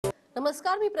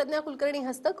नमस्कार, मी प्रज्ञा कुलकर्णी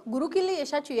हस्तक गुरुकिल्ली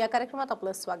यशाची या कार्यक्रमात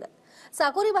आपलं स्वागत।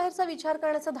 चाकोरी बाहेरचा विचार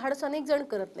करण्याचा धाडस अनेक जण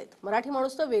करत नाहीत। मराठी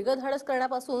माणूस तर वेगळं धाडस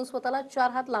करण्यापासून स्वतःला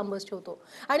 4 हात लांबच ठेवतो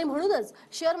आणि म्हणूनच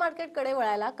शेअर मार्केटकडे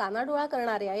वळायला कानाडोळा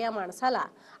करणाऱ्या या माणसाला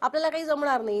आपल्याला काही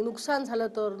जमणार नाही, नुकसान झालं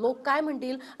तर लोक काय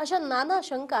म्हणतील, अशा नाना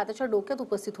शंका त्याच्या डोक्यात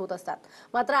उपस्थित होत असतात।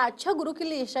 मात्र आजच्या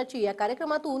गुरुकिल्ली यशाची या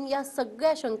कार्यक्रमातून या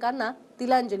सगळ्या शंकांना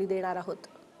तिलांजली देणार आहोत।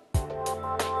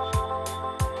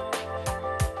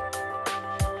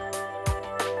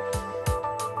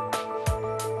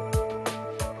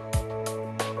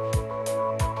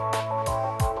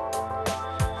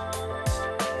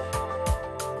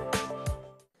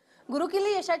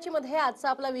 गुरुकिल्ली यशाची मध्ये आजचा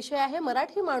आपला विषय आहे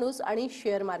मराठी माणूस आणि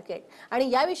शेअर मार्केट। आणि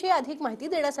याविषयी अधिक माहिती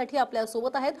देण्यासाठी आपल्या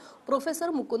सोबत आहेत प्रोफेसर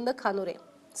मुकुंद खानोरे।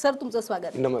 सर, तुमचं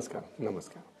स्वागत। नमस्कार।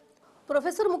 नमस्कार।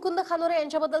 प्रोफेसर मुकुंद खानोरे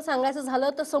यांच्याबद्दल सांगायचं झालं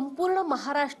तर संपूर्ण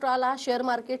महाराष्ट्राला शेअर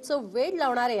मार्केटचं वेड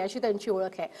लावणारे अशी त्यांची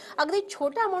ओळख आहे। अगदी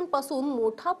छोट्या अमाउंट पासून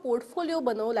मोठा पोर्टफोलिओ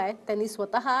बनवलाय त्यांनी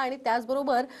स्वतः, आणि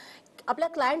त्याचबरोबर आपल्या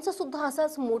क्लायंटचा सुद्धा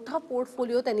असाच मोठा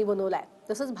पोर्टफोलिओ त्यांनी बनवलाय।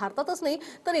 तसंच भारतातच नाही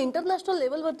तर इंटरनॅशनल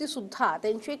लेवलवरती सुद्धा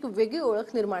त्यांची एक वेगळी ओळख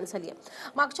निर्माण झाली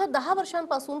आहे। मागच्या 10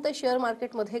 वर्षांपासून ते शेअर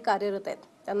मार्केटमध्ये कार्यरत आहेत।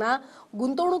 त्यांना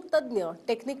गुंतवणूक तज्ञ,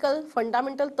 टेक्निकल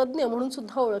फंडामेंटल तज्ञ म्हणून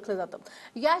सुद्धा ओळखलं जातं।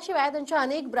 याशिवाय त्यांच्या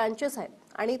अनेक ब्रांचेस आहेत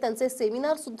आणि त्यांचे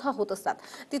सेमिनार सुद्धा होत असतात।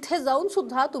 तिथे जाऊन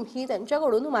सुद्धा तुम्ही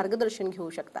त्यांच्याकडून मार्गदर्शन घेऊ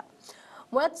शकता।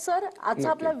 मुळात सर, आजचा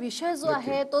आपला विषय जो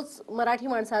आहे तोच मराठी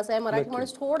माणसाचा आहे। मराठी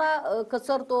माणूस थोडा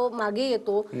कचरतो, मागे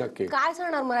येतो। काय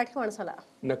सांगणार मराठी माणसाला?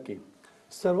 नक्की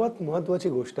सर्वात महत्त्वाची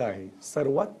गोष्ट आहे,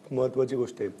 सर्वात महत्त्वाची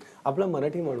गोष्ट आहे, आपला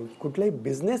मराठी माणूस कुठलाही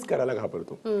बिझनेस करायला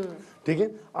घाबरतो। ठीक आहे,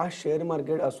 आज शेअर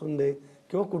मार्केट असून दे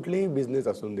किंवा कुठलीही बिझनेस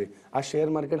असून दे, आज शेअर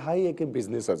मार्केट हाही एक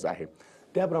बिझनेसच आहे।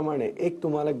 त्याप्रमाणे एक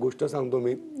तुम्हाला एक गोष्ट सांगतो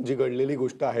मी, जी घडलेली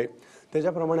गोष्ट आहे,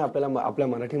 त्याच्याप्रमाणे आपल्या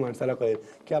मराठी माणसाला कळेल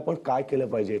की आपण काय केलं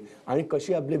पाहिजे आणि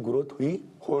कशी आपली ग्रोथ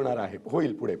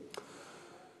होईल पुढे।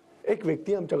 एक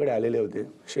व्यक्ती आमच्याकडे आलेले होते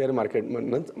शेअर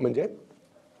मार्केटमधून, म्हणजे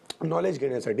नॉलेज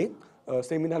घेण्यासाठी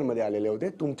सेमिनार मध्ये आलेले होते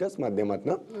तुमच्याच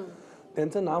माध्यमातून।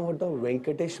 त्यांचं नाव होतं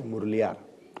व्यंकटेश मुरलियार।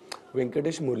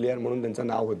 व्यंकटेश मुरलियार म्हणून त्यांचं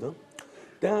नाव होतं।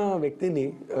 त्या व्यक्तीने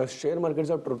शेअर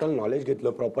मार्केटचं टोटल नॉलेज घेतलं,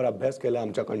 प्रॉपर अभ्यास केला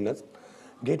आमच्याकडनंच।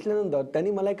 घेतल्यानंतर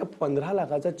त्यांनी मला एक 15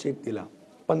 लाखाचा चेक दिला,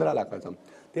 15 लाखाचा।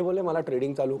 ते बोलले मला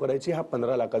ट्रेडिंग चालू करायची, हा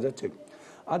 15 लाखाचा चेक।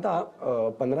 आता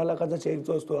 15 लाखाचा चेक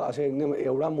जो असतो, असे एकदम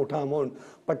एवढा मोठा अमाऊंट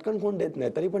पटकन कोण देत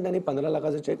नाही, तरी पण त्यांनी 15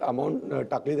 लाखाचा चेक अमाऊंट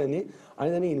टाकली त्यांनी आणि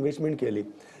त्यांनी इन्व्हेस्टमेंट केली।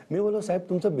 मी बोललो, साहेब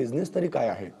तुमचा बिझनेस तरी काय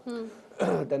आहे?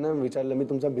 त्यांना विचारलं मी,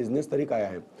 तुमचा बिझनेस तरी काय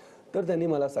आहे? तर त्यांनी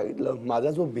मला सांगितलं,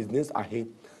 माझा जो बिझनेस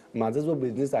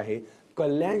आहे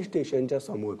कल्याण स्टेशनच्या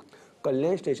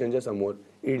समोर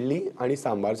इडली आणि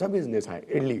सांबारचा बिझनेस आहे।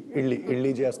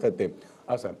 इडली जे असतात ते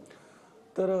असं।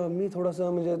 तर मी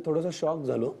थोडंसं शॉक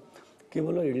झालो की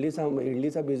बोलो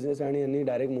इडलीचा बिझनेस आणि यांनी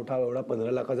डायरेक्ट मोठा एवढा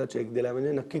 15 लाखाचा चेक दिला,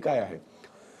 म्हणजे नक्की काय आहे?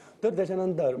 तर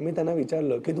त्याच्यानंतर मी त्यांना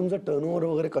विचारलं की तुमचा टर्नओव्हर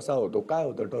वगैरे कसा होतो, काय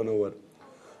होतं टर्नओव्हर?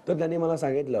 तर त्यांनी मला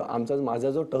सांगितलं, माझा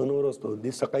जो टर्नओव्हर असतो,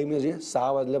 ती सकाळी म्हणजे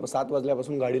 7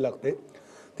 वाजल्यापासून गाडी लागते,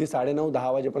 ती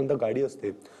 9:30-10 वाजेपर्यंत गाडी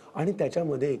असते, आणि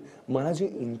त्याच्यामध्ये मला जे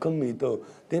इन्कम मिळतं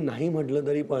ते नाही म्हटलं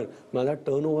तरी पण माझा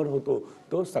टर्नओव्हर होतो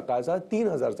तो सकाळचा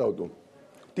 3000चा होतो,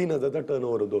 3000चा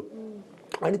टर्नओव्हर होतो।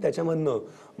 आणि त्याच्यामधनं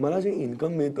मला जे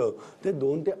इन्कम मिळतं ते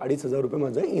 2 ते 2,500 रुपये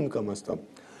माझं इन्कम असतं।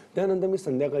 त्यानंतर मी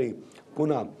संध्याकाळी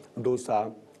पुन्हा डोसा,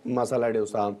 मसाला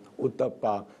डोसा,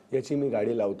 उत्तप्पा याची मी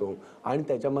गाडी लावतो, आणि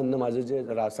त्याच्यामधनं माझं जे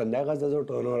संध्याकाळचा जो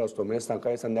टर्नओव्हर असतो,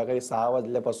 म्हणजे संध्याकाळी 6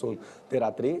 वाजल्यापासून ते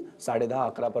रात्री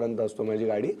 10:30-11 पर्यंत असतो माझी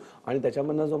गाडी, आणि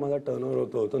त्याच्यामधनं जो माझा टर्नओव्हर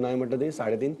होतो तो नाही म्हटलं तरी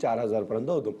 3,500-4 हजार पर्यंत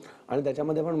होतो। आणि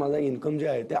त्याच्यामध्ये पण माझा इन्कम जे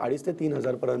आहे ते 2,500 ते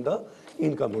 3,000 पर्यंत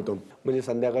इन्कम होतो, म्हणजे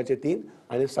संध्याकाळचे 3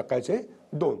 आणि सकाळचे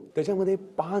 2। त्याच्यामध्ये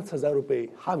 5,000 रुपये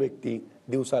हा व्यक्ती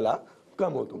दिवसाला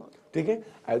कमवतो। ठीक आहे,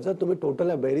 ॲज तुम्ही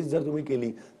टोटल बेरीज जर तुम्ही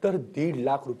केली तर 1.5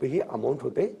 लाख रुपये ही अमाऊंट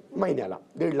होते महिन्याला,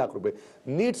 1.5 लाख रुपये।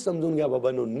 नीट समजून घ्या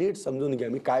बाबांनो, नीट समजून घ्या,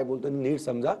 मी काय बोलतो नीट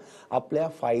समजा, आपल्या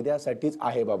फायद्यासाठीच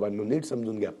आहे बाबांनो, नीट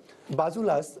समजून घ्या।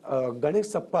 बाजूलाच गणेश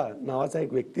सप्पा नावाचा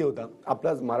एक व्यक्ती होता,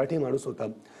 आपलाच मराठी माणूस होता।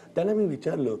 त्याला मी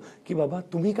विचारलं की बाबा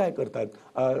तुम्ही काय करतात?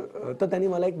 तर त्यांनी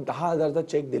मला एक 10,000चा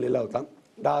चेक दिलेला होता,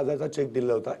 10,000चा चेक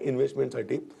दिला होता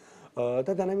इन्व्हेस्टमेंटसाठी। तर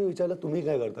त्यांना मी विचारलं तुम्ही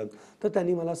काय करतात? तर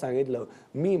त्यांनी मला सांगितलं,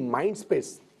 मी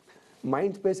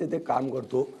माइंडस्पेस येथे काम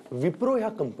करतो, विप्रो या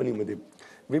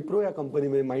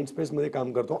कंपनीमध्ये माइंडस्पेसमध्ये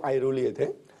काम करतो, ऐरोली येथे।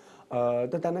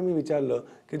 तर त्यांना मी विचारलं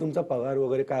की तुमचा पगार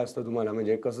वगैरे काय असतं तुम्हाला,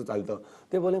 म्हणजे कसं चालतं?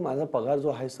 ते बोले माझा पगार जो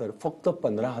आहे सर फक्त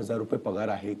 15,000 रुपये पगार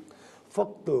आहे,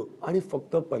 फक्त आणि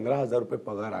फक्त 15,000 रुपये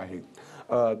पगार आहे।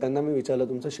 त्यांना मी विचारलं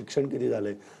तुमचं शिक्षण किती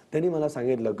झालंय? त्यांनी मला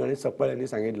सांगितलं, गणेश सप्पा यांनी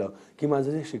सांगितलं की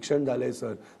माझं जे शिक्षण झालंय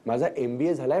सर, माझा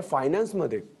MBA झालाय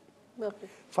फायनान्समध्ये,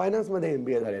 फायनान्समध्ये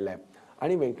MBA झालेला आहे.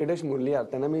 आणि व्यंकटेश मुरलियार,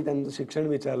 त्यांना मी त्यांचं शिक्षण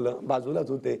विचारलं, बाजूलाच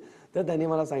होते, तर त्यांनी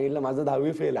मला सांगितलं माझं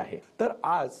 10वी फेल आहे. तर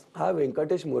आज हा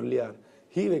व्यंकटेश मुरलियार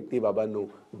ही व्यक्ती बाबांनो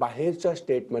बाहेरच्या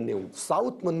स्टेटमधून येऊन,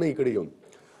 साऊथमधनं इकडे येऊन,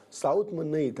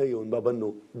 साऊथमधनं इथं येऊन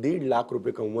बाबांनो 1.5 लाख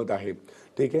रुपये कमवत आहे.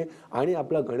 ठीक आहे. आणि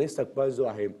आपला गणेश सकपाळ जो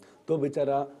आहे तो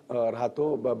बिचारा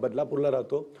राहतो बदलापूरला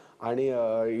राहतो आणि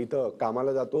इथं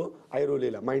कामाला जातो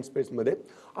ऐरोलीला माइंड स्पेसमध्ये,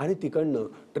 आणि तिकडनं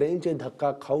ट्रेनचे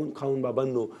धक्का खाऊन खाऊन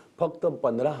बाबांनो फक्त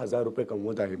 15,000 रुपये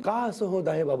कमवत आहे. का असं होत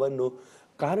आहे बाबांनो?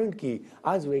 कारण की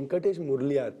आज व्यंकटेश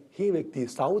मुरलियार ही व्यक्ती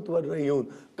साऊथवरनं येऊन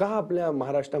का आपल्या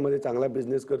महाराष्ट्रामध्ये चांगला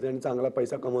बिझनेस करते आणि चांगला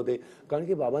पैसा कमवते? कारण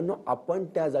की बाबांनो आपण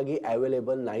त्या जागी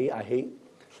अवेलेबल नाही आहे.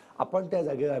 आपण त्या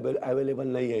जागी अवेलेबल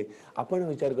नाही आहे. आपण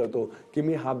विचार करतो की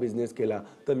मी हा बिझनेस केला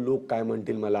तर लोक काय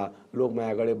म्हणतील, मला लोक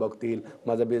माझ्याकडे बघतील,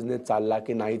 माझा बिझनेस चालला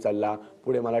की नाही चालला,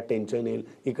 पुढे मला टेन्शन येईल,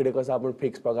 इकडे कसं आपण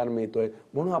फिक्स पगार मिळतोय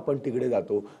म्हणून आपण तिकडे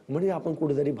जातो, म्हणजे आपण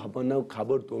कुठेतरी भावना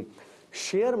घाबरतो.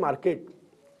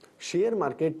 शेअर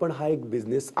मार्केट पण हा एक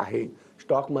बिझनेस आहे.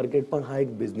 स्टॉक मार्केट पण हा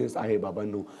एक बिझनेस आहे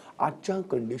बाबांनो. आजच्या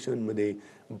कंडिशनमध्ये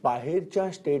बाहेरच्या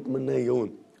स्टेटमधनं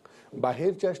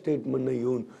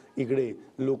येऊन इकडे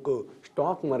लोक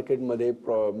स्टॉक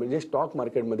मार्केटमध्ये स्टॉक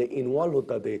मार्केटमध्ये इन्व्हॉल्व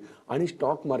होतात आहे आणि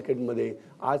स्टॉक मार्केटमध्ये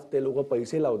आज ते लोक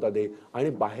पैसे लावतात आहे आणि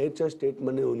बाहेरच्या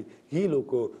स्टेटमध्ये येऊन ही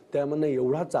लोक त्यामधनं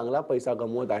एवढा चांगला पैसा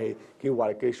कमवत आहे की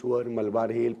वाळकेश्वर,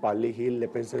 मलबार हिल, पाली हिल,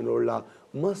 लेपेन्सन रोडला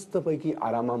मस्तपैकी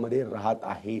आरामामध्ये राहत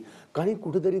आहे. कारण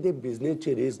कुठेतरी ते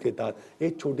बिझनेसची रिस्क घेतात,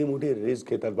 एक छोटी मोठी रिस्क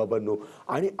घेतात बाबांनो.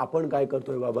 आणि आपण काय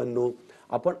करतोय बाबांनो?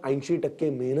 आपण 80%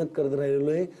 मेहनत करत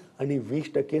राहिलेलो आहे आणि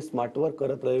 20% स्मार्ट वर्क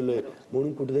करत राहिलेलो आहे.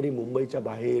 म्हणून कुठेतरी मुंबईच्या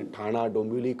बाहेर ठाणा,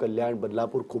 डोंबिवली, कल्याण,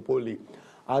 बदलापूर, खोपोली,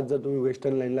 आज जर तुम्ही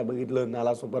वेस्टर्न लाईनला बघितलं,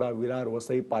 नालासोपारा, विरार,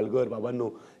 वसई, पालघर बाबांनो,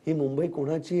 ही मुंबई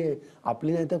कोणाची आहे?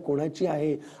 आपली नाही तर कोणाची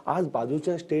आहे? आज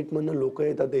बाजूच्या स्टेटमधनं लोक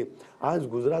येतात. आज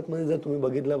गुजरातमध्ये जर तुम्ही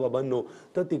बघितलं बाबांनो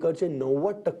तर तिकडचे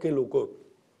 90%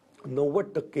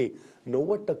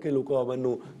 लोक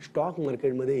बाबांनो स्टॉक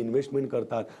मार्केटमध्ये इन्व्हेस्टमेंट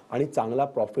करतात आणि चांगला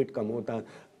प्रॉफिट कमवतात.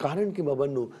 कारण की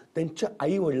बाबांनो त्यांच्या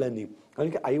आई वडिलांनी, कारण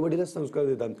की आई वडीलच संस्कार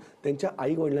देतात, त्यांच्या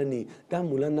आई वडिलांनी त्या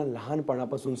मुलांना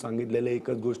लहानपणापासून सांगितलेलं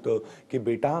एकच गोष्ट की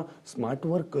बेटा स्मार्ट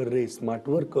वर्क कर रे, स्मार्ट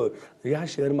वर्क कर, या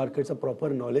शेअर मार्केटचं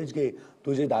प्रॉपर नॉलेज घे.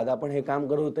 तुझे दादा पण हे काम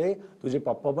करत होते, तुझे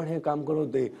पप्पा पण हे काम करत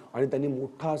होते आणि त्यांनी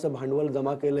मोठा असं भांडवल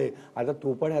जमा केलंय, आता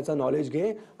तू पण ह्याचा नॉलेज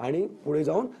घे आणि पुढे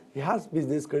जाऊन ह्याच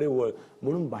बिझनेसकडे वळ.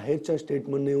 म्हणून बाहेरच्या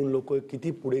स्टेटमधून येऊन लोक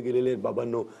किती पुढे गेलेले आहेत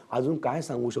बाबांनो, अजून काय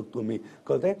सांगू शकतो मी,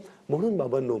 कळतंय? म्हणून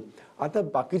बाबांनो आता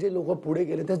बाकीचे लोक पुढे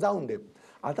गेले ते जाऊन दे,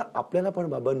 आता आपल्याला पण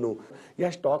बाबांनो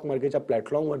या स्टॉक मार्केटच्या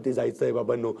प्लॅटफॉर्मवरती जायचं आहे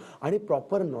बाबांनो आणि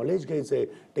प्रॉपर नॉलेज घ्यायचं आहे.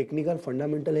 टेक्निकल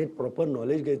फंडामेंटल हे प्रॉपर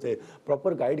नॉलेज घ्यायचं आहे.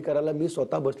 प्रॉपर गाईड करायला मी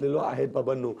स्वतः बसलेलो आहे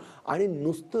बाबांनो. आणि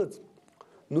नुसतंच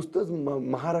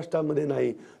महाराष्ट्रामध्ये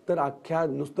नाही तर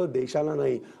नुसतं देशाला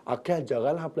नाही, अख्ख्या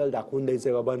जगाला आपल्याला दाखवून द्यायचं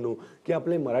आहे बाबांनो की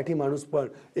आपले मराठी माणूस पण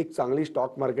एक चांगली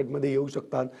स्टॉक मार्केटमध्ये येऊ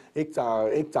शकतात, एक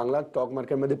चांगला स्टॉक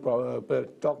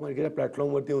मार्केटच्या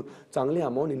प्लॅटफॉर्मवरती येऊन चांगली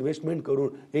अमाऊंट इन्व्हेस्टमेंट करून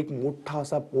एक मोठा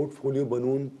असा पोर्टफोलिओ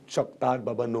बनवून शकतात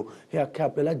बाबांनो. हे अख्ख्या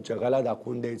आपल्याला जगाला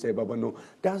दाखवून द्यायचं आहे बाबांनो.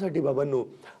 त्यासाठी बाबांनो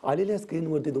आलेल्या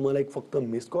स्क्रीनवरती तुम्हाला एक फक्त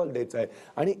मिस कॉल द्यायचा आहे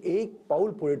आणि एक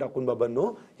पाऊल पुढे टाकून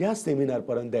बाबांनो या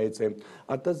सेमिनारपर्यंत द्यायचं आहे.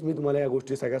 आताच मी तुम्हाला या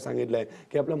गोष्टी सगळ्या सांगितल्या आहे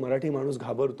की आपला मराठी माणूस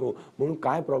घाबरतो म्हणून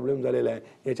काय प्रॉब्लेम झालेला आहे,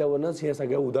 याच्यावरच या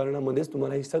सगळ्या उदाहरणामध्येच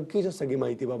तुम्हाला ही सगळी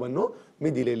माहिती बाबांनो मी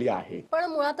दिलेली आहे. पण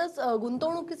मुळातच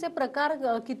गुंतवणुकीचे प्रकार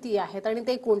किती आहेत आणि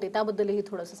ते कोणते, त्याबद्दलही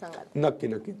थोडंसं सांगा.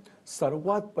 नक्की.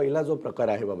 सर्वात पहिला जो प्रकार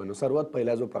आहे बाबांनो,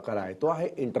 तो आहे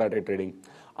इंट्राडे ट्रेडिंग.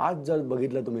 आज जर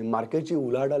बघितलं तुम्ही मार्केटची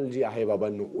उलाढाल जी आहे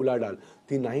बाबांनो, उलाढाल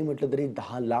ती नाही म्हटलं तरी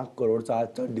 10 लाख करोडचा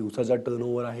आजचा दिवसाचा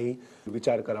टर्नओव्हर आहे.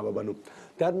 विचार करा बाबांनो,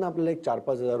 त्यातनं आपल्याला एक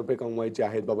 4-5 हजार रुपये कमवायचे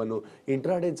आहेत बाबांनो.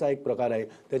 इंट्राडेचा एक प्रकार आहे,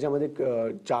 त्याच्यामध्ये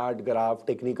चार्ट, ग्राफ,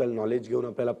 टेक्निकल नॉलेज घेऊन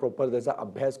आपल्याला प्रॉपर त्याचा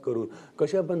अभ्यास करून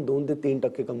कसे आपण 2 ते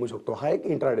 3% कमवू शकतो, हा एक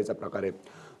इंट्राडेचा प्रकार आहे.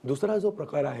 दुसरा जो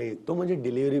प्रकार आहे तो म्हणजे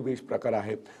डिलिव्हरी बेस्ड प्रकार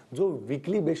आहे, जो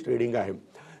वीकली बेस्ड ट्रेडिंग आहे.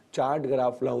 चार्ट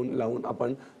ग्राफ लावून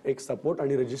आपण एक सपोर्ट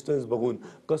आणि रेजिस्टन्स बघून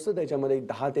कसं त्याच्यामध्ये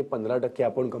 10 ते 15%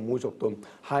 आपण कमवू शकतो,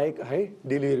 हा एक आहे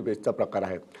डिलिव्हरी बेस्डचा प्रकार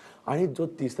आहे. आणि जो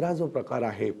तिसरा जो प्रकार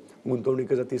आहे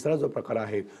गुंतवणुकीचा तिसरा जो प्रकार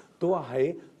आहे तो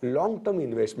आहे लॉंग टर्म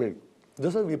इन्व्हेस्टमेंट.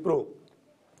 जसं विप्रो,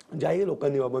 ज्याही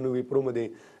लोकांनी बाबांनो विप्रोमध्ये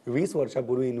 20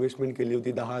 वर्षापूर्वी इन्व्हेस्टमेंट केली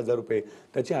होती 10,000 रुपये,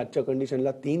 त्याची आजच्या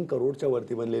कंडिशनला 3 करोडच्या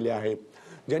वरती बनलेले आहे.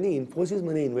 ज्यांनी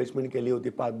इन्फोसिसमध्ये इन्व्हेस्टमेंट केली होती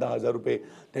 5-10 हजार रुपये,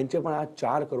 त्यांचे पण आज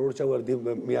 4 करोडच्या वरती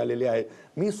मिळालेले आहे.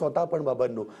 मी स्वतः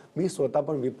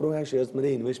पण विप्रो ह्या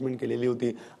शेअर्समध्ये इन्व्हेस्टमेंट केलेली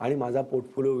होती आणि माझा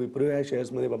पोर्टफोलिओ विप्रो ह्या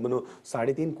शेअर्समध्ये बाबांनो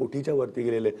 3.5 कोटीच्या वरती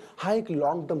गेलेले. हा एक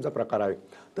लॉंग टर्मचा प्रकार आहे.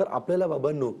 तर आपल्याला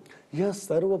बाबांनो या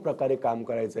सर्व प्रकारे काम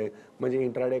करायचं आहे. म्हणजे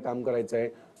इंट्राडे काम करायचं आहे,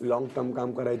 लॉंग टर्म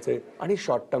काम करायचं आहे आणि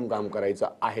शॉर्ट टर्म काम करायचं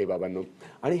आहे बाबांनो.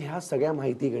 आणि ह्या सगळ्या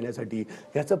माहिती घेण्यासाठी,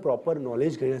 ह्याचं प्रॉपर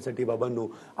नॉलेज घेण्यासाठी बाबांनो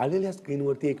आलेल्या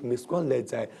स्क्रीनवरती एक मिस कॉल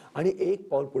द्यायचा आहे आणि एक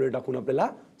पाऊल पुढे टाकून आपल्याला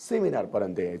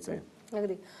सेमिनारपर्यंत यायचं आहे.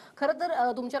 अगदी खरं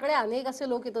तर तुमच्याकडे अनेक असे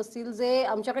लोक येत असतील जे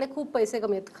आमच्याकडे खूप पैसे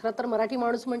कमी आहेत. खरं तर मराठी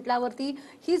माणूस म्हटल्यावरती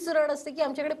हीच रड असते की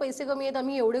आमच्याकडे पैसे कमी आहेत,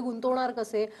 आम्ही एवढे गुंतवणार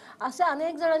कसे, असे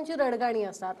अनेक जणांची रडगाणी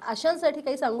असतात. अशांसाठी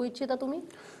काही सांगू इच्छिता तुम्ही?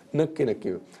 नक्की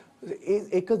नक्की.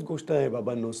 एकच गोष्ट आहे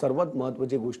बाबांनो, सर्वात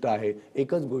महत्त्वाची गोष्ट आहे,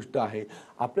 एकच गोष्ट आहे,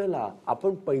 आपल्याला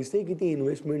आपण पैसे किती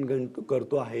इन्व्हेस्टमेंट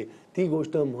करतो आहे ती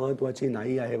गोष्ट महत्त्वाची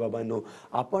नाही आहे बाबांनो.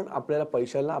 आपण आपल्याला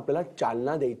पैशाला आपल्याला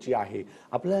चालना द्यायची आहे.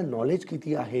 आपल्याला नॉलेज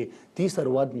किती आहे ती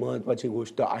सर्वात महत्त्वाची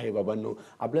गोष्ट आहे बाबांनो.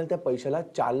 आपल्याला त्या पैशाला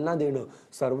चालना देणं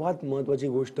सर्वात महत्त्वाची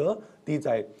गोष्ट तीच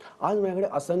आहे. आज माझ्याकडे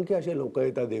असंख्य असे लोक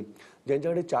येतात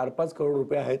ज्यांच्याकडे 4-5 करोड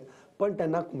रुपये आहेत, पण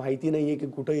त्यांना माहिती नाहीये की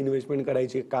कुठं इन्व्हेस्टमेंट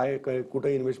करायची, कुठं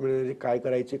इन्व्हेस्टमेंट करायची, काय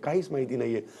करायचे, काहीच माहिती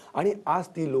नाहीये. आणि आज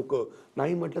ती लोक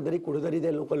नाही म्हटलं तरी कुठेतरी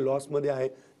ते लोक लॉसमध्ये आहेत,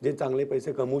 जे चांगले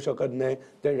पैसे कमवू शकत नाही,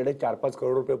 त्यांच्याकडे 4-5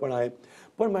 करोड रुपये पण आहेत.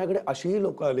 पण माझ्याकडे अशीही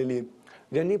लोक आलेली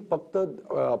ज्यांनी फक्त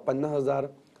 50,000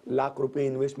 लाख रुपये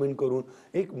इन्व्हेस्टमेंट करून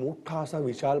एक मोठा असा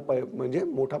विशाल म्हणजे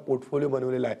मोठा पोर्टफोलिओ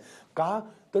बनवलेला आहे. का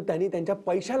तर त्यांनी त्यांच्या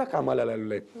पैशाला कामाला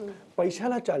लावलेलं आहे,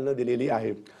 पैशाला चालना दिलेली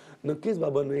आहे. नक्कीच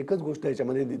बाबांनो एकच गोष्ट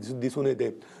याच्यामध्ये दिसून येते,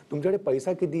 तुमच्याकडे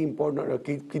पैसा किती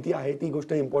किती आहे ती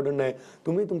गोष्ट इम्पॉर्टंट नाही,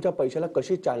 तुम्ही तुमच्या पैशाला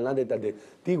कशी चालना देतात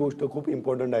ती गोष्ट खूप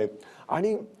इम्पॉर्टंट आहे.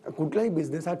 आणि कुठलाही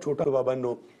बिझनेस हा छोटा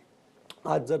बाबांनो,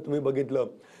 आज जर तुम्ही बघितलं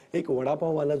एक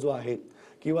वडापाववाला जो आहे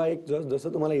किंवा एक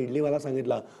जसं तुम्हाला इडलीवाला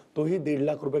सांगितला तोही 1.5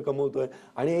 लाख रुपये कमवतोय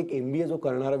आणि एक MBA जो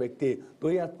करणारा व्यक्ती आहे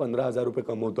तोही आज 15,000 रुपये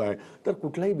कमवतो आहे. तर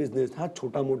कुठलाही बिझनेस हा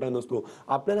छोटा मोठा नसतो.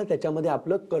 आपल्याला त्याच्यामध्ये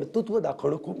आपलं कर्तृत्व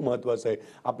दाखवणं खूप महत्त्वाचं आहे.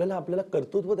 आपल्याला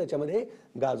कर्तृत्व त्याच्यामध्ये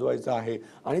गाजवायचं आहे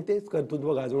आणि तेच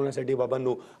कर्तृत्व गाजवण्यासाठी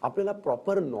बाबांनो आपल्याला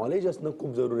प्रॉपर नॉलेज असणं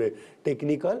खूप जरुरी आहे,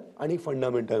 टेक्निकल आणि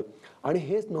फंडामेंटल. आणि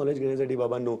हेच नॉलेज घेण्यासाठी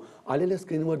बाबांनो आलेल्या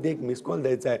स्क्रीनवरती एक मिस कॉल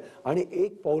द्यायचा आहे आणि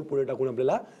एक पाऊल पुढे टाकून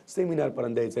आपल्याला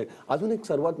सेमिनारपर्यंत द्यायचं आहे. अजून एक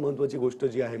सर्वात महत्त्वाची गोष्ट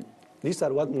जी आहे, ही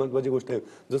सर्वात महत्त्वाची गोष्ट आहे,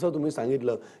 जसं तुम्ही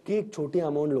सांगितलं की एक छोटी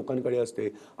अमाऊंट लोकांकडे असते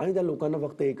आणि त्या लोकांना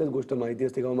फक्त एकच गोष्ट माहिती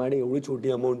असते की माझ्याकडे एवढी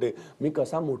छोटी अमाऊंट आहे, मी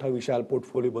कसा मोठा विशाल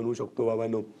पोर्टफोलिओ बनवू शकतो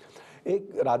बाबांनो. एक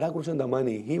राधाकृष्ण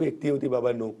दमानी ही व्यक्ती होती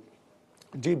बाबांनो,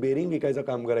 जी बेरिंग विकायचं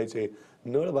काम करायचे.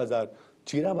 नळ बाजार,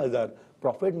 चिरा बाजार,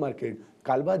 प्रॉफिट मार्केट,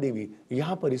 कालबादेवी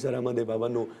ह्या परिसरामध्ये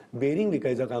बाबांनो बेरिंग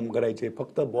विकायचं काम करायचे,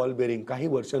 फक्त बॉल बेरिंग काही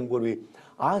वर्षांपूर्वी.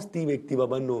 आज ती व्यक्ती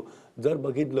बाबांनो जर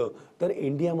बघितलं तर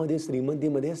इंडियामध्ये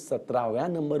श्रीमंतीमध्ये 17व्या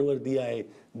नंबरवरती आहे.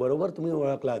 बरोबर तुम्ही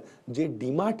ओळखलात, जे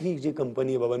डीमार्ट ही जी कंपनी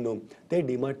आहे बाबांनो, ते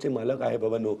डीमार्टचे मालक आहे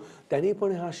बाबांनो. त्यांनी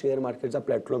पण हा शेअर मार्केटचा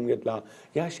प्लॅटफॉर्म घेतला,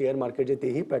 या शेअर मार्केटचे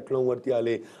तेही प्लॅटफॉर्मवरती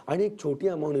आले आणि एक छोटी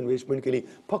अमाऊंट इन्व्हेस्टमेंट केली,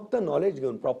 फक्त नॉलेज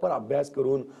घेऊन, प्रॉपर अभ्यास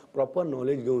करून, प्रॉपर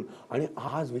नॉलेज घेऊन. आणि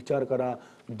आज विचार करा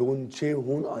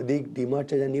 200हून अधिक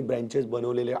डीमार्टच्या ज्यांनी ब्रँचेस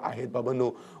बनवलेले आहेत बाबांनो.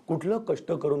 कुठलं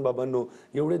कष्ट करून बाबांनो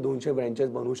एवढे 200 ब्रँचेस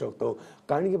बनवू शकतो?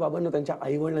 कारण की बाबांनो त्यांच्या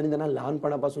आईवडिलांनी त्यांना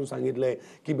लहानपणापासून सांगितलंय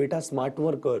की बेटा स्मार्ट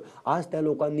वर्क कर. आज त्या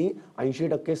लोकांनी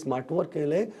 80% स्मार्ट वर्क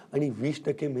केलंय आणि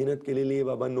 20% मेहनत केलेली आहे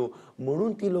बाबांनो.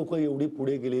 म्हणून ती लोक एवढी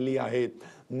पुढे गेलेली आहेत.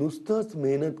 नुसतंच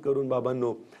मेहनत करून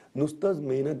बाबांनो, नुसतंच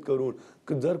मेहनत करून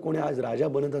जर कोणी आज राजा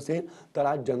बनत असेल तर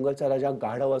आज जंगलचा राजा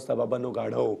गाढव असता बाबांनो,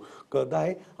 गाढव. कळत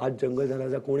आहे? आज जंगलचा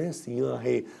राजा कोण आहे? सिंह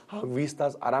आहे. हा 20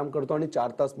 तास आराम करतो आणि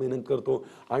 4 तास मेहनत करतो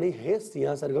आणि हे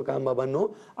सिंहासारखं काम बाबांनो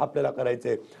आपल्याला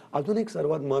करायचंय. अजून एक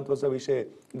सर्वात महत्त्वाचा विषय,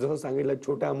 जसं सांगितलं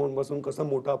छोट्या अमाऊंट पासून कसं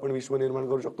मोठं आपण विश्व निर्माण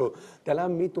करू शकतो, त्याला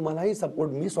मी तुम्हालाही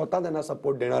सपोर्ट, मी स्वतः त्यांना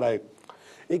सपोर्ट देणार आहे.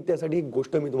 एक त्यासाठी एक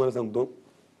गोष्ट मी तुम्हाला सांगतो.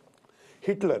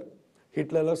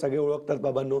 हिटलरला सगळे ओळखतात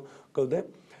बाबांनो, कळतंय?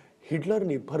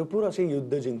 हिटलरनी भरपूर असे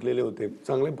युद्ध जिंकलेले होते,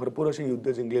 चांगले भरपूर असे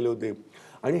युद्ध जिंकलेले होते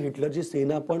आणि हिटलरची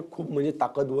सेना पण खूप म्हणजे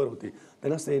ताकदवर होती,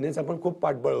 त्यांना सेनेचा पण खूप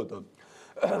पाठबळ होतं.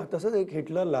 तसंच एक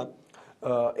हिटलरला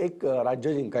एक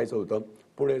राज्य जिंकायचं होतं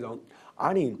पुढे जाऊन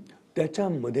आणि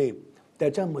त्याच्यामध्ये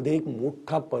एक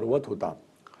मोठा पर्वत होता,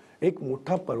 एक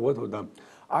मोठा पर्वत होता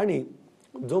आणि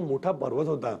जो मोठा पर्वत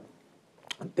होता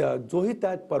जोही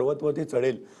त्या पर्वतवरती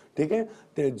चढेल, ठीक आहे,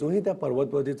 ते जोही त्या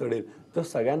पर्वतवरती चढेल तर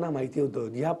सगळ्यांना माहिती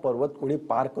होतं या पर्वत कोणी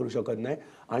पार करू शकत नाही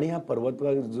आणि ह्या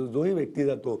पर्वतवर जोही व्यक्ती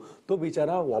जातो तो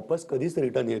बिचारा वापस कधीच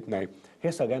रिटर्न येत नाही,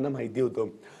 हे सगळ्यांना माहिती होतं.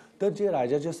 तर जे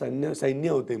राजाचे सैन्य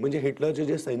होते, म्हणजे हिटलरचे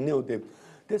जे सैन्य होते,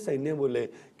 ते सैन्य बोलले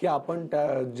की आपण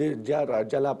ज्या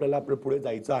राज्याला आपल्याला पुढे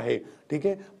जायचं आहे, ठीक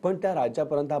आहे, पण त्या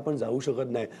राज्यापर्यंत आपण जाऊ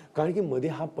शकत नाही कारण की मध्ये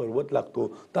हा पर्वत लागतो,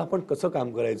 तर आपण कसं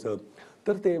काम करायचं?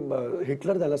 तर ते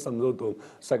हिटलर त्याला समजवतो,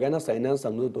 सगळ्यांना सैन्याला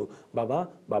समजवतो,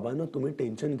 बाबांनो तुम्ही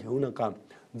टेन्शन घेऊ नका.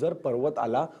 जर पर्वत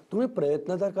आला तुम्ही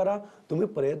प्रयत्न तर करा, तुम्ही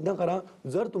प्रयत्न करा.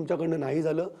 जर तुमच्याकडनं नाही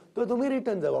झालं तर तुम्ही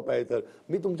रिटर्न जावा पाहिजे तर.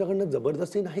 मी तुमच्याकडनं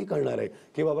जबरदस्ती नाही करणार आहे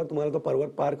की बाबा तुम्हाला तो पर्वत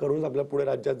पार करूनच आपल्या पुढे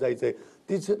राज्यात जायचंय.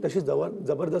 तशी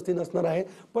जबरदस्ती नसणार आहे,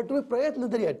 पण तुम्ही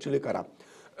प्रयत्न तरी ऍक्च्युली करा.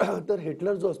 तर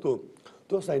हिटलर जो असतो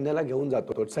तो सैन्याला घेऊन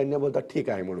जातो. सैन्य बोलतात ठीक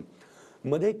आहे म्हणून.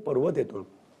 मध्ये एक पर्वत येतो.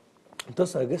 तर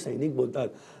सगळे सैनिक बोलतात,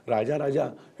 राजा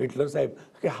हिटलर साहेब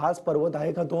की हाच पर्वत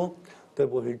आहे का तो? तर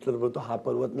हिटलर बोलतो हा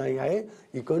पर्वत नाही आहे.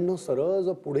 इकडनं सरळ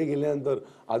जो पुढे गेल्यानंतर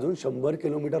अजून 100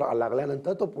 किलोमीटर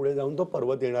लागल्यानंतर तो पुढे जाऊन तो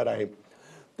पर्वत येणार आहे.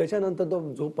 त्याच्यानंतर तो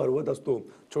जो पर्वत असतो,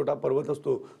 छोटा पर्वत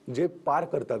असतो, जे पार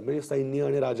करतात म्हणजे सैन्य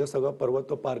आणि राजा सगळं पर्वत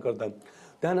तो पार करतात.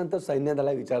 त्यानंतर सैन्य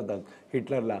त्याला विचारतात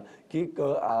हिटलरला की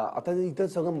आता इथं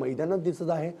सगळं मैदानात दिसत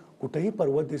आहे, कुठेही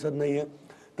पर्वत दिसत नाहीये.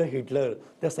 तर हिटलर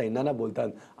त्या सैन्याला बोलतात,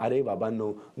 अरे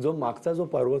बाबांनो, जो मागचा जो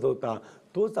पर्वत होता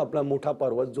तोच आपला मोठा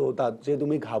पर्वत जो होता, जे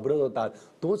तुम्ही घाबरत होतात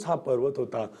तोच हा पर्वत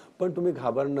होता. पण तुम्ही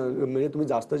म्हणजे तुम्ही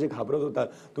जास्त जे घाबरत होता,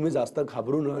 तुम्ही जास्त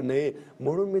घाबरू नये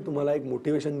म्हणून मी तुम्हाला एक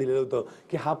मोटिवेशन दिलेलं होतं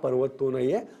की हा पर्वत तो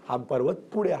नाहीये, हा पर्वत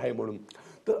पुढे आहे म्हणून.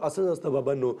 तर असंच असतं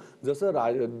बाबांनो,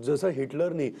 जसं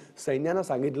हिटलरनी सैन्यांना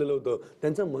सांगितलेलं होतं,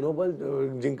 त्यांचं मनोबल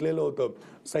जिंकलेलं होतं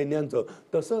सैन्यांचं,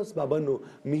 तसंच बाबांनो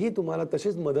मीही तुम्हाला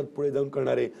तशीच मदत पुढे जाऊन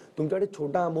करणार आहे. तुमच्याकडे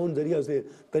छोटा अमाऊंट जरी असेल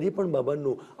तरी पण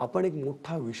बाबांनो आपण एक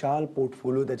मोठा विशाल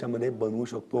पोर्टफोलिओ त्याच्यामध्ये बनवू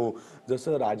शकतो.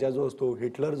 जसं राजा जो असतो,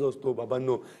 हिटलर जो असतो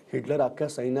बाबांनो, हिटलर अख्ख्या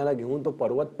सैन्याला घेऊन तो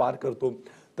पर्वत पार करतो.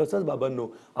 तसंच बाबांनो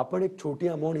आपण एक छोटी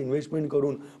अमाऊंट इन्व्हेस्टमेंट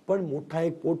करून पण मोठा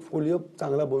एक पोर्टफोलिओ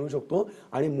चांगला बनवू शकतो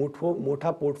आणि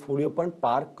मोठा पोर्टफोलिओ पण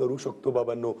पार करू शकतो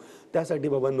बाबांनो. त्यासाठी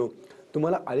बाबांनो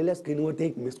तुम्हाला आलेल्या स्क्रीनवरती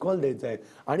एक मिस कॉल द्यायचा आहे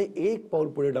आणि एक पाऊल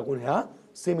पुढे टाकून ह्या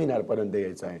सेमिनार पर्यंत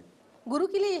यायचं आहे.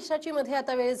 गुरुकिल्ली यशाची मध्ये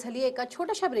आता वेळ झाली एका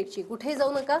छोट्याशा ब्रेकची. कुठेही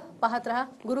जाऊ नका, पाहत रहा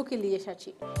गुरुकिल्ली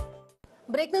यशाची.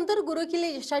 ब्रेकनंतर गुरुकिल्ली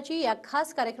यशाची या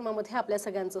खास कार्यक्रमामध्ये आपल्या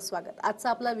सगळ्यांचं स्वागत. आजचा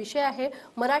आपला विषय आहे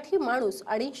मराठी माणूस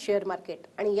आणि शेअर मार्केट.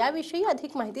 आणि याविषयी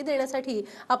अधिक माहिती देण्यासाठी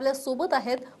आपल्या सोबत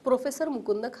आहेत प्रोफेसर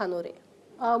मुकुंद खानोरे.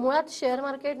 मुळात शेअर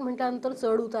मार्केट म्हटल्यानंतर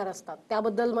चढ उतार असतात,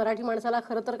 त्याबद्दल मराठी माणसाला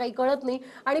खरं तर काही कळत नाही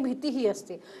आणि भीतीही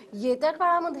असते. येत्या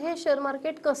काळामध्ये शेअर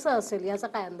मार्केट कसं असेल याचा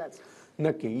काय अंदाज?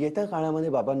 नक्की येत्या काळामध्ये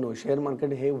बाबांनो शेअर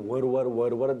मार्केट हे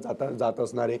वर जात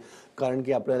असणार आहे. कारण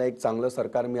की आपल्याला एक चांगलं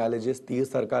सरकार मिळाले, जे स्थिर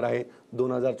सरकार आहे.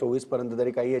 2024 पर्यंत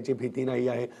तरी काही याची भीती नाही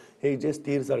आहे. हे जे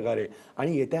स्थिर सरकार आहे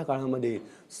आणि येत्या काळामध्ये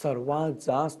सर्वात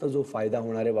जास्त जो फायदा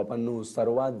होणार आहे बाबांनो,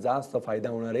 सर्वात जास्त फायदा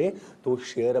होणार आहे तो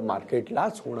शेअर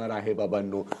मार्केटलाच होणार आहे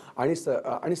बाबांनो.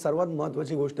 आणि सर्वात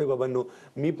महत्त्वाची गोष्ट आहे बाबांनो,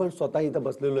 मी पण स्वतः इथं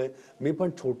बसलेलो आहे. मी पण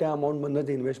छोट्या अमाऊंटमधनंच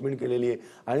इन्व्हेस्टमेंट केलेली आहे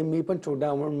आणि मी पण छोट्या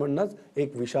अमाऊंटमधनंच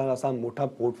एक विशाल असा मोठा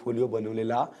पोर्टफोलिओ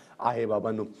बनवलेला आहे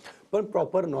बाबांनो. पण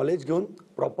प्रॉपर नॉलेज घेऊन,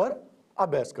 प्रॉपर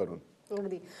अभ्यास करून.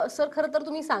 अगदी सर, खरं तर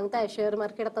तुम्ही सांगताय शेअर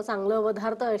मार्केट आता चांगलं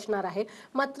वधार्थ असणार आहे.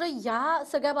 मात्र या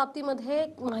सगळ्या बाबतीमध्ये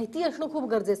माहिती असणं खूप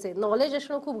गरजेचं आहे, नॉलेज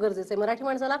असणं खूप गरजेचं आहे. मराठी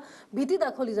माणसाला भीती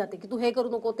दाखवली जाते की तू हे करू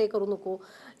नको, ते करू नको.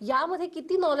 यामध्ये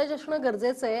किती नॉलेज असणं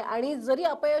गरजेचं आहे आणि जरी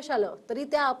अपयश आलं तरी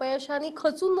त्या अपयशाने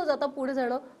खचून न जाता पुढे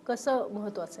जाणं कसं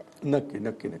महत्वाचं आहे? नक्की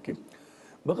नक्की नक्की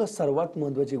बघा, सर्वात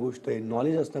महत्त्वाची गोष्ट आहे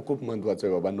नॉलेज असणं खूप महत्त्वाचं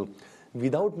आहे बाबांनो.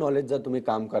 विदाऊट नॉलेज जर तुम्ही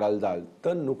काम करायला जाल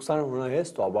तर नुकसान होणं हे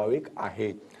स्वाभाविक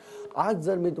आहे. आज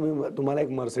जर मी तुम्हाला एक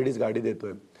मर्सिडीज गाडी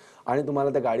देतोय आणि तुम्हाला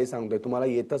त्या गाडी सांगतोय, तुम्हाला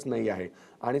येतच नाही आहे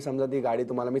आणि समजा ती गाडी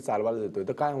तुम्हाला मी चालवायला देतोय,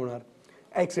 तर काय होणार?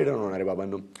 ॲक्सिडेंट होणार आहे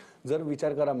बाबांनो. जर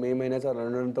विचार करा, मे महिन्याचा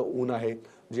रणरणत ऊन आहे,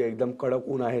 जे एकदम कडक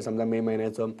ऊन आहे समजा मे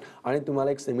महिन्याचं, आणि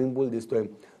तुम्हाला एक स्विमिंग पूल दिसतोय.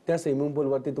 त्या स्विमिंग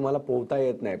पूलवरती तुम्हाला पोहता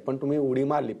येत नाही, पण तुम्ही उडी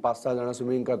मारली, 5-6 जण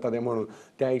स्विमिंग करतात म्हणून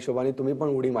त्या हिशोबाने तुम्ही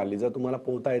पण उडी मारली. जर तुम्हाला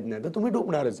पोहता येत नाही तर तुम्ही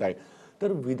डुबणारच आहे.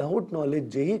 तर विदाऊट नॉलेज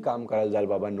जेही काम करायला जाल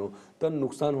बाबांनो तर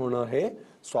नुकसान होणं हे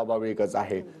स्वाभाविकच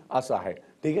आहे, असं आहे.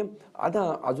 ठीक आहे. आता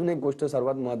अजून एक गोष्ट,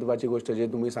 सर्वात महत्त्वाची गोष्ट जे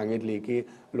तुम्ही सांगितली की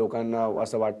लोकांना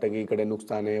असं वाटतं की इकडे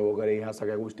नुकसान आहे वगैरे, ह्या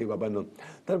सगळ्या गोष्टी बाबांनो.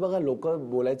 तर बघा, लोक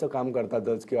बोलायचं काम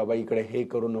करतातच की बाबा इकडे हे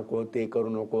करू नको, ते करू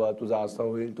नको, तुझं असं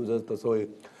होईल, तुझं तसं होईल.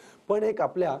 पण एक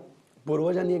आपल्या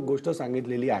पूर्वजांनी एक गोष्ट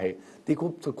सांगितलेली आहे, ती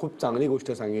खूप चांगली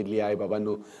गोष्ट सांगितली आहे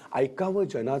बाबांनो. ऐकावं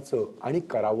जनाचं आणि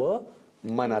करावं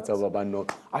मनाचं बाबांनो.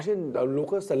 असे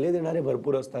लोक सल्ले देणारे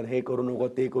भरपूर असतात, हे करू नको,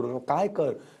 ते करू नको. काय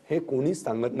कर हे कोणीच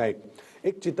सांगत नाही.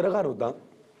 एक चित्रकार होता,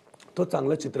 तो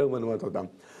चांगलं चित्र बनवत होता.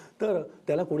 तर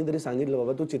त्याला कोणीतरी सांगितलं,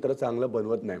 बाबा तू चित्र चांगलं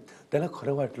बनवत नाही. त्याला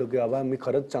खरं वाटलं की बाबा मी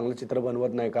खरंच चांगलं चित्र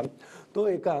बनवत नाही का. तो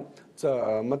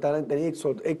मग त्याने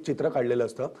एक चित्र काढलेलं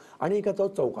असतं आणि एका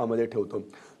चौकामध्ये ठेवतो.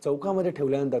 चौकामध्ये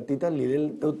ठेवल्यानंतर तिथं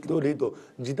लिहिलेलं तो लिहितो,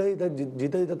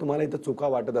 जिथं तुम्हाला इथं चुका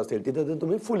वाटत असेल तिथं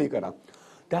तुम्ही फुली करा.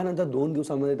 त्यानंतर 2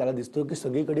 दिवसांमध्ये त्याला दिसतो की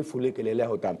सगळीकडे फुले केलेल्या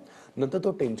होतात. नंतर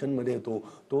तो टेन्शनमध्ये येतो,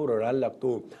 तो रडायला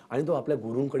लागतो आणि तो आपल्या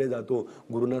गुरूंकडे जातो.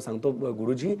 गुरूंना सांगतो,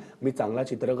 गुरुजी मी चांगला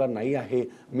चित्रकार नाही आहे.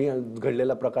 मी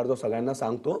घडलेला प्रकार तो सगळ्यांना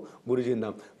सांगतो गुरुजींना.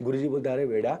 गुरुजी बोलते, अरे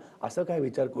वेड्या, असं काय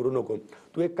विचार करू नको.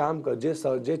 तू एक काम कर,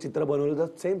 जे चित्र बनवलं तर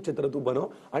सेम चित्र तू बनव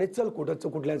आणि चल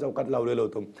कुठल्या चौकात लावलेलं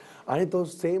होतं. आणि तो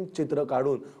सेम चित्र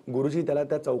काढून गुरुजी त्याला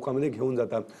त्या चौकामध्ये घेऊन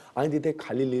जातात आणि तिथे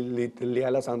खाली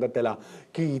लिहायला सांगतात त्याला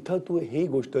की इथं तू ही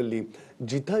गोष्ट लिही,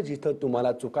 जिथं जिथं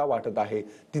तुम्हाला चुका वाटत आहे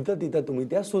तिथं तिथं तुम्ही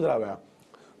त्या सुधाराव्या.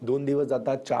 2 दिवस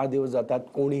जातात, 4 दिवस जातात,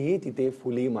 कोणीही तिथे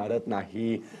फुली मारत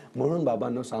नाही. म्हणून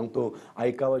बाबांनो सांगतो,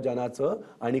 ऐकावं जनाचं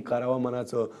आणि करावं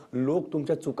मनाचं. लोक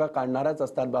तुमच्या चुका काढणारच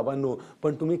असतात बाबांनो,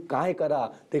 पण तुम्ही काय करा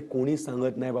ते कोणी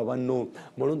सांगत नाही बाबांनो.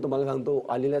 म्हणून तुम्हाला सांगतो,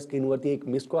 आलेल्या स्क्रीनवरती एक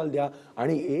मिस कॉल द्या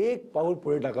आणि एक पाऊल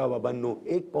पुढे टाका बाबांनो.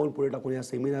 एक पाऊल पुढे टाकून या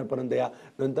सेमिनारपर्यंत या.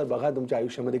 नंतर बघा तुमच्या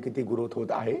आयुष्यामध्ये किती ग्रोथ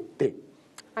होत आहे ते.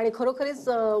 आणि खरोखरीच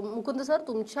मुकुंद सर,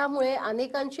 तुमच्यामुळे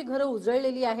अनेकांची घरं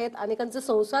उजळलेली आहेत, अनेकांचे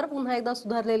संसार पुन्हा एकदा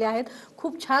सुधारलेले आहेत.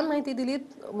 खूप छान माहिती दिलीत,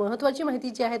 महत्त्वाची माहिती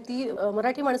जी आहे ती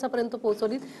मराठी माणसापर्यंत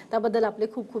पोहोचवलीत, त्याबद्दल आपले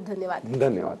खूप खूप धन्यवाद.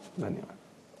 धन्यवाद. धन्यवाद.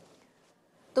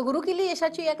 तर गुरुकिल्ली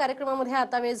यशाची या कार्यक्रमामध्ये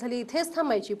आता वेळ झाली इथेच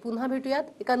थांबायची. पुन्हा भेटूयात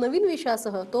एका नवीन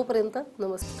विषयासह. तोपर्यंत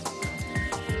नमस्कार.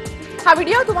 हा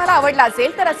व्हिडिओ तुम्हाला आवडला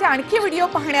असेल तर असे आणखी व्हिडिओ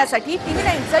पाहण्यासाठी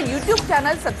TV9चं YouTube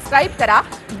चॅनल सबस्क्राइब करा,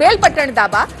 बेल बटन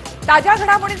दाबा. ताज्या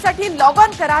घडामोडींसाठी लॉग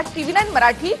ऑन करा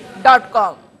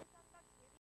TV9marathi.com.